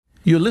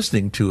You're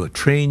listening to a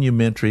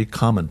Trainumentary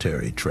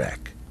commentary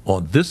track.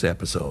 On this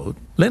episode,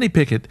 Lenny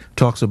Pickett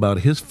talks about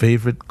his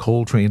favorite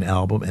Coltrane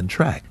album and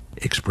track,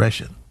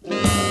 Expression.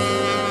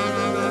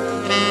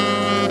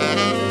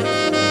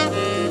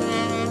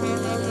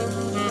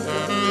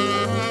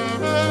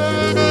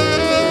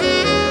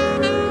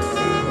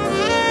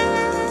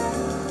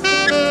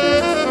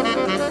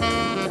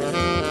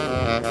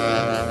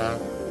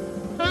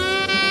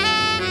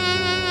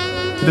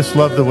 I just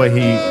love the way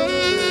he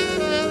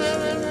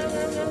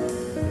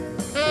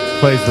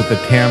plays with the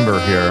timbre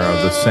here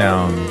of the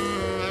sound.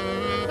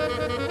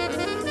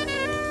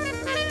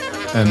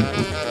 And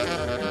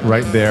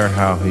right there,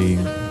 how he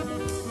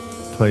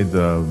played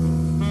the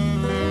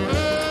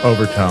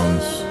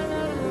overtones,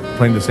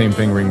 playing the same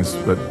fingerings,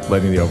 but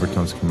letting the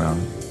overtones come out.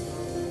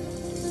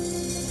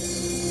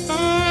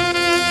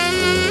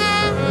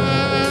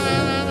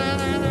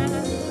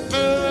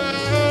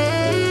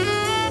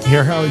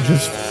 Hear how he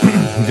just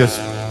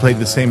played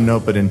the same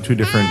note, but in two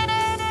different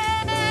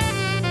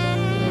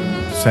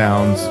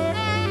sounds.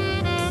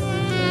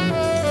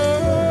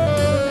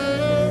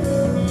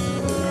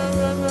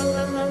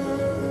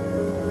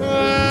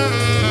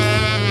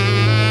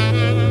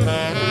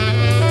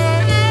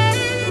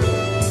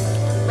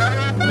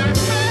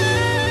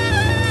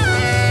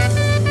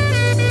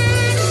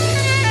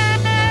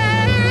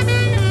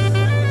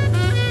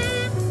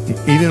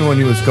 Even when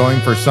he was going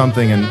for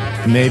something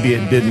and maybe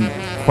it didn't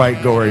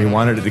quite go where he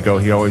wanted it to go,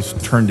 he always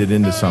turned it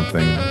into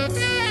something.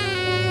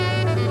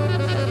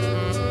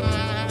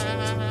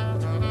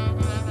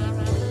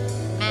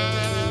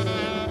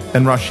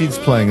 And Rashid's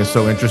playing is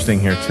so interesting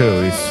here too.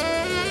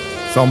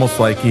 It's almost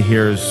like he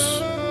hears.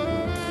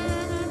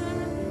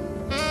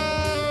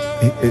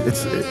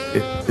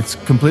 It's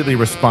completely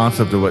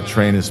responsive to what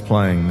Train is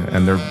playing,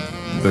 and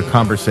the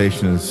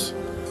conversation is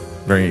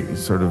very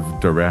sort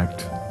of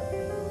direct.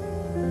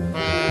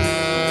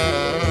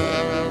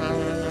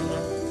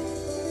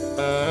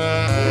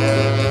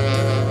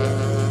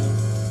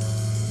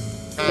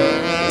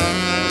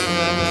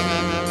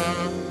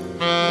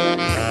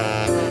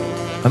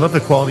 I love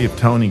the quality of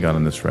tone he got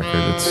on this record.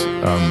 It's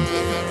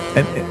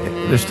and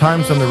there's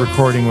times on the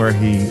recording where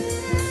he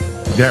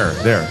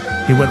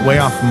went way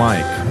off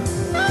mic.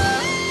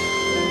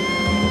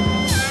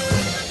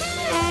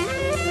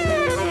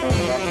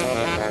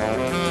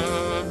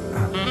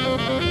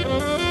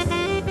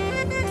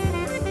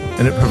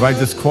 And it provides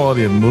this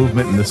quality of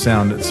movement in the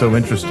sound that's so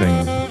interesting.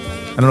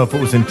 I don't know if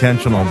it was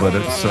intentional, but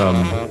it's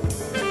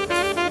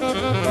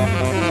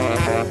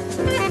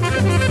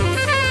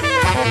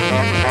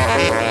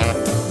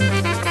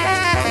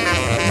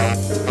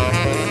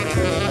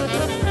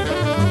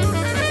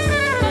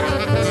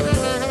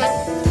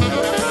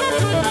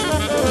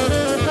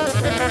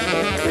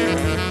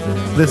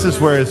this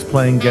is where his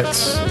playing gets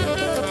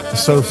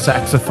so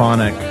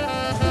saxophonic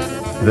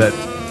that,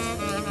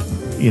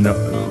 you know,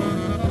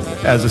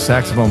 as a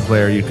saxophone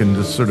player, you can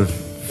just sort of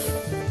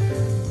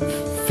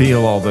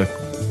feel all the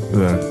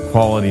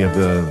quality of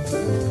the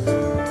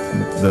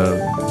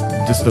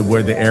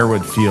where the air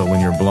would feel when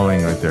you're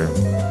blowing right there.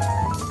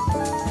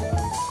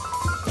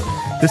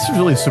 This is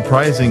really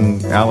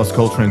surprising Alice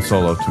Coltrane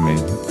solo to me.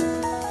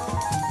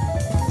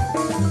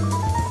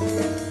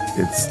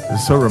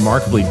 It's so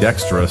remarkably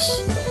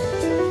dexterous.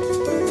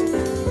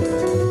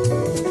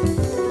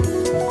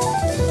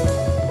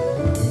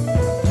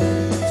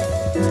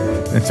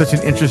 It's such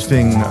an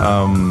interesting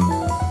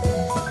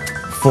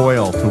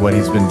foil to what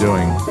he's been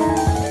doing.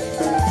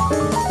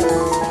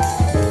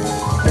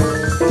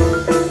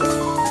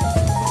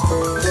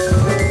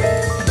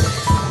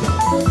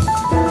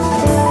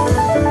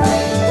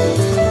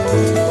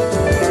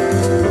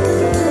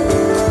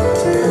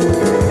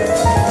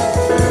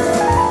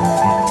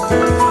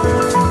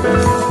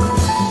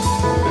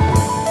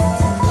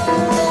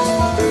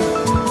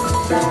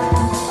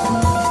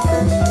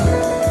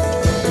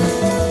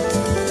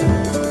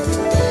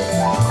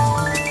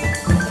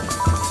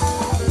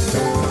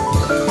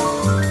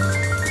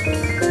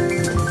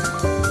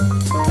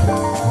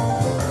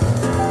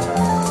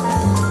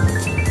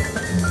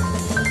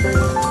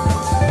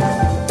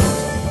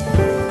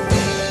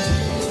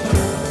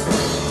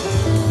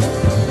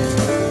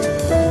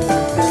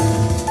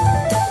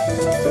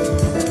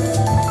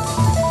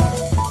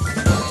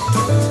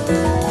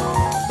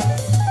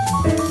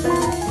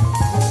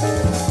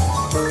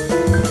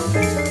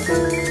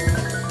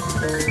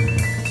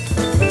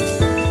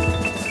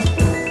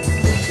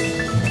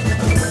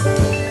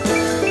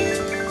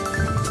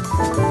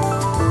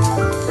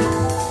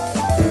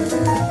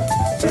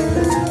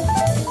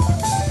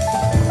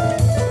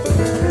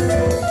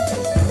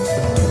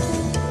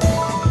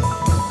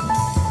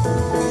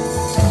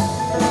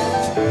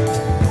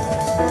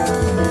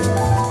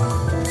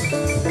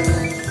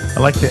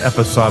 I like the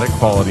episodic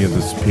quality of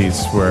this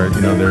piece where, you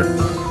know, there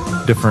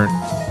are different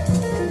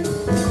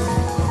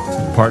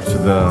parts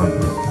of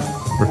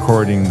the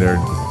recording, they're,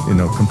 you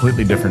know,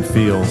 completely different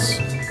feels.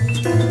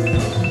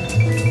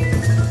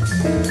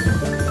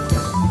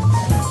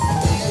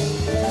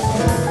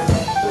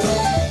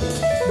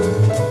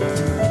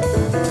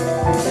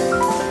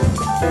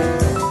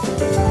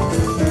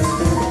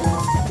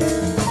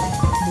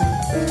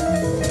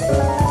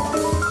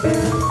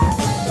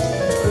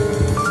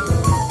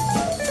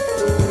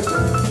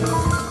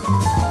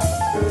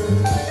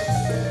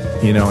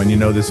 and you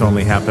know this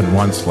only happened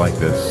once like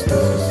this.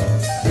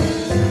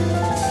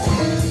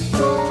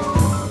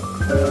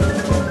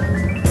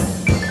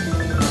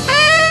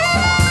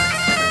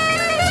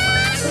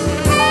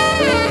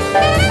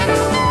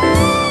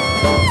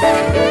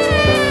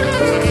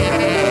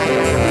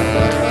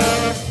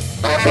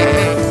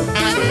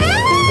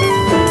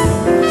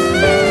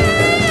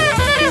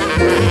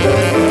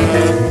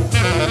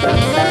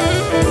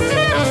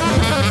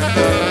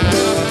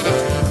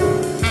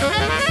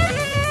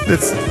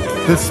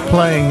 This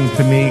playing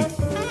to me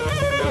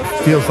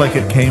feels like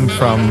it came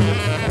from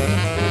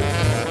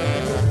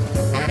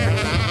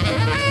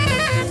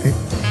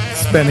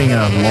spending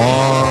a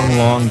long,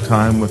 long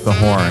time with the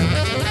horn.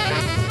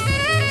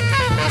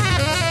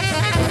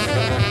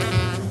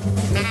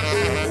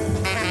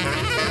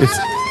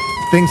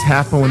 Things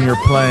happen when you're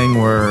playing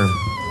where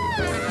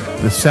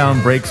the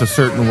sound breaks a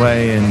certain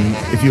way, and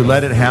if you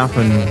let it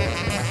happen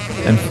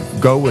and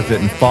go with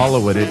it and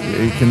follow it,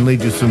 it can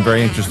lead you to some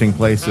very interesting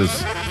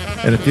places.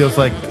 And it feels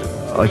like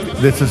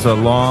this is a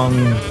long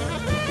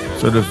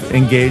sort of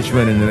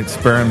engagement and an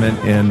experiment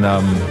in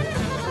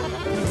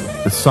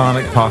the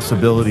sonic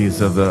possibilities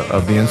of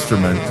the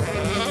instrument.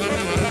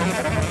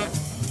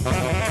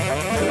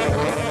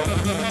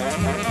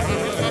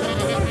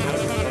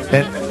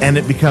 And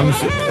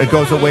it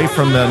goes away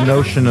from the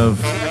notion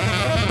of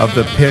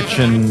the pitch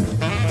and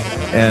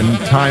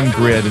time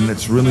grid, and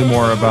it's really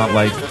more about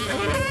like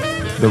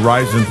the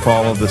rise and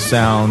fall of the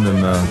sound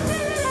and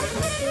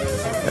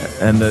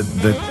the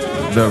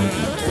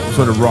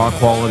sort of raw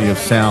quality of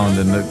sound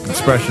and the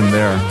expression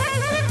there.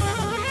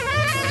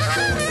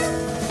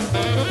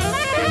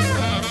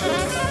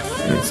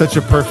 It's such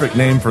a perfect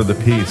name for the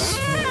piece.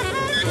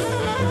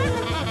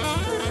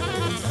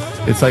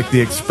 It's like the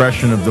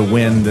expression of the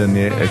wind and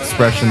the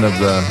expression of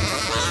the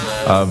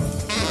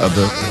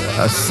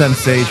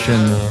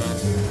sensation.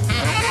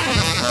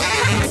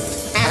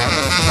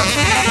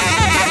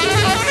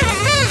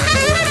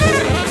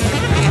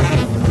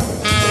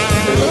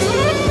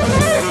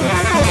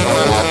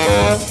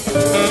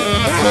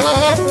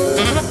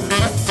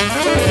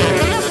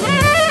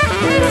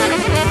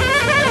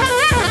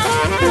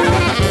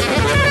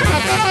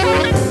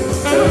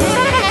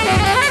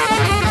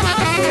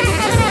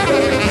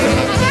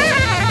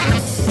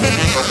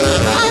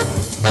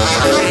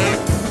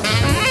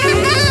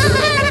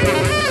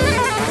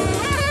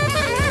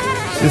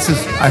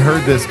 I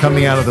heard this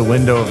coming out of the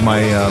window of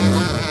my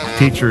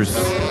teacher's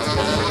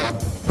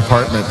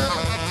apartment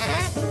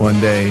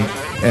one day,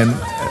 and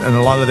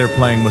a lot of their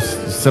playing was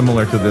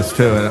similar to this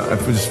too, and I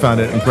just found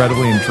it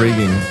incredibly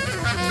intriguing.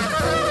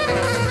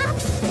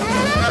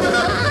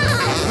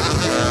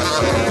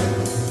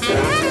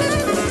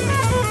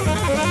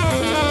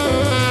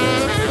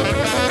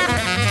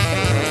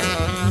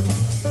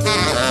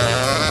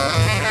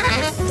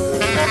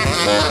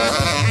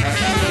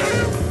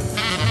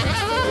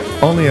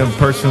 Only a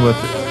person with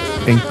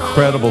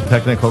incredible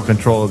technical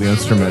control of the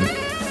instrument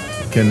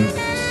can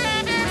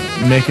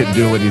make it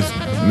do what he's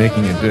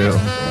making it do.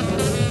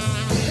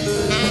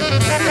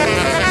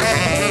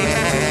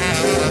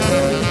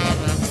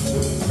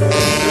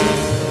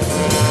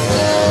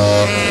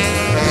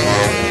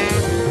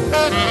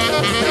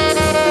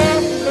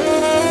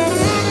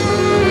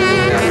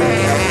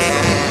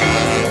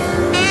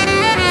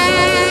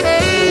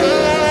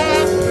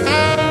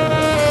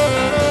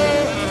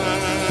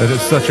 That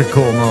is such a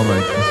cool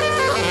moment.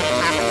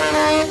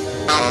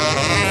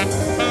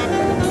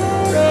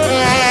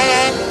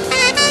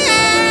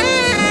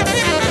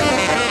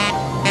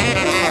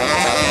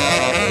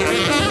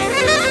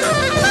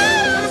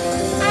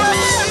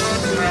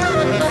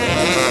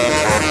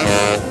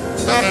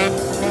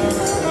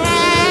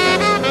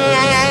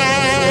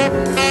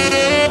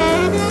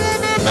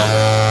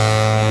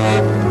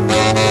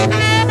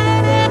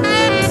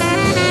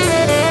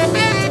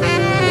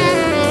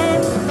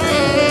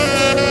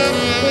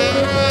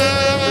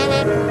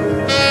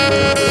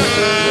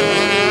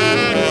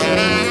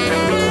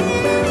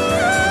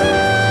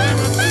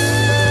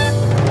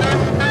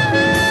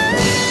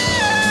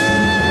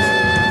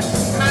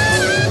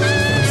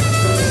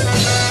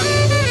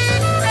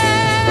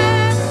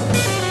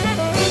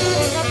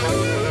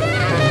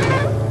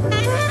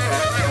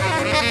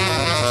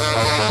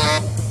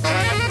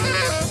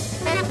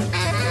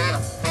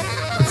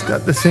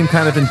 Got the same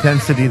kind of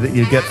intensity that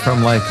you get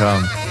from like a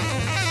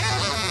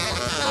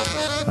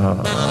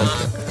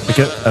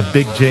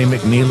Big J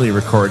McNeely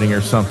recording or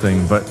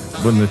something, but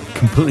in a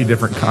completely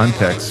different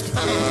context.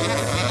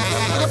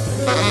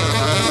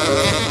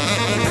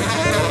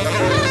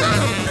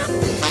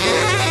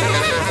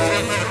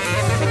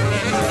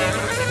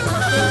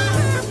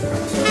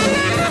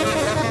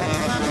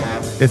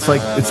 It's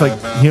like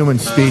human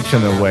speech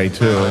in a way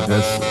too.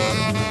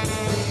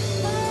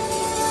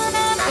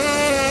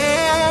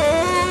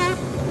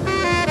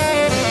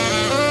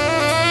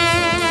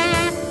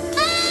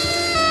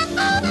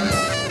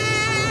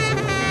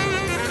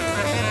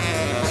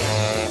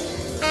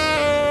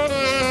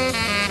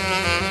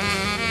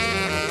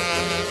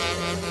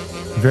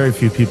 Very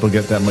few people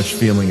get that much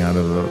feeling out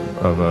of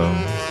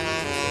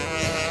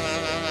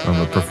of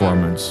a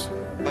performance.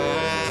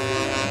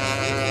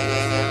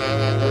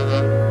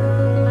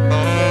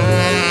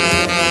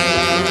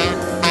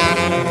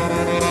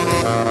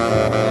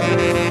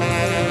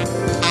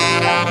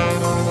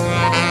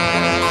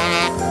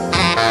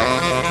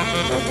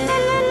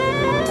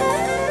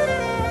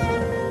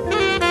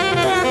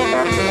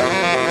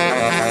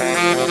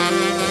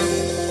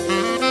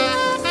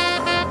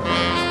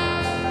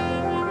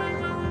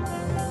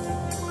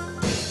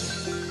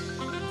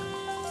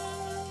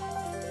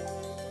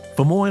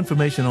 For more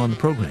information on the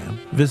program,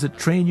 visit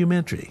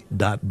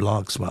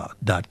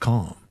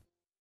trainumentary.blogspot.com.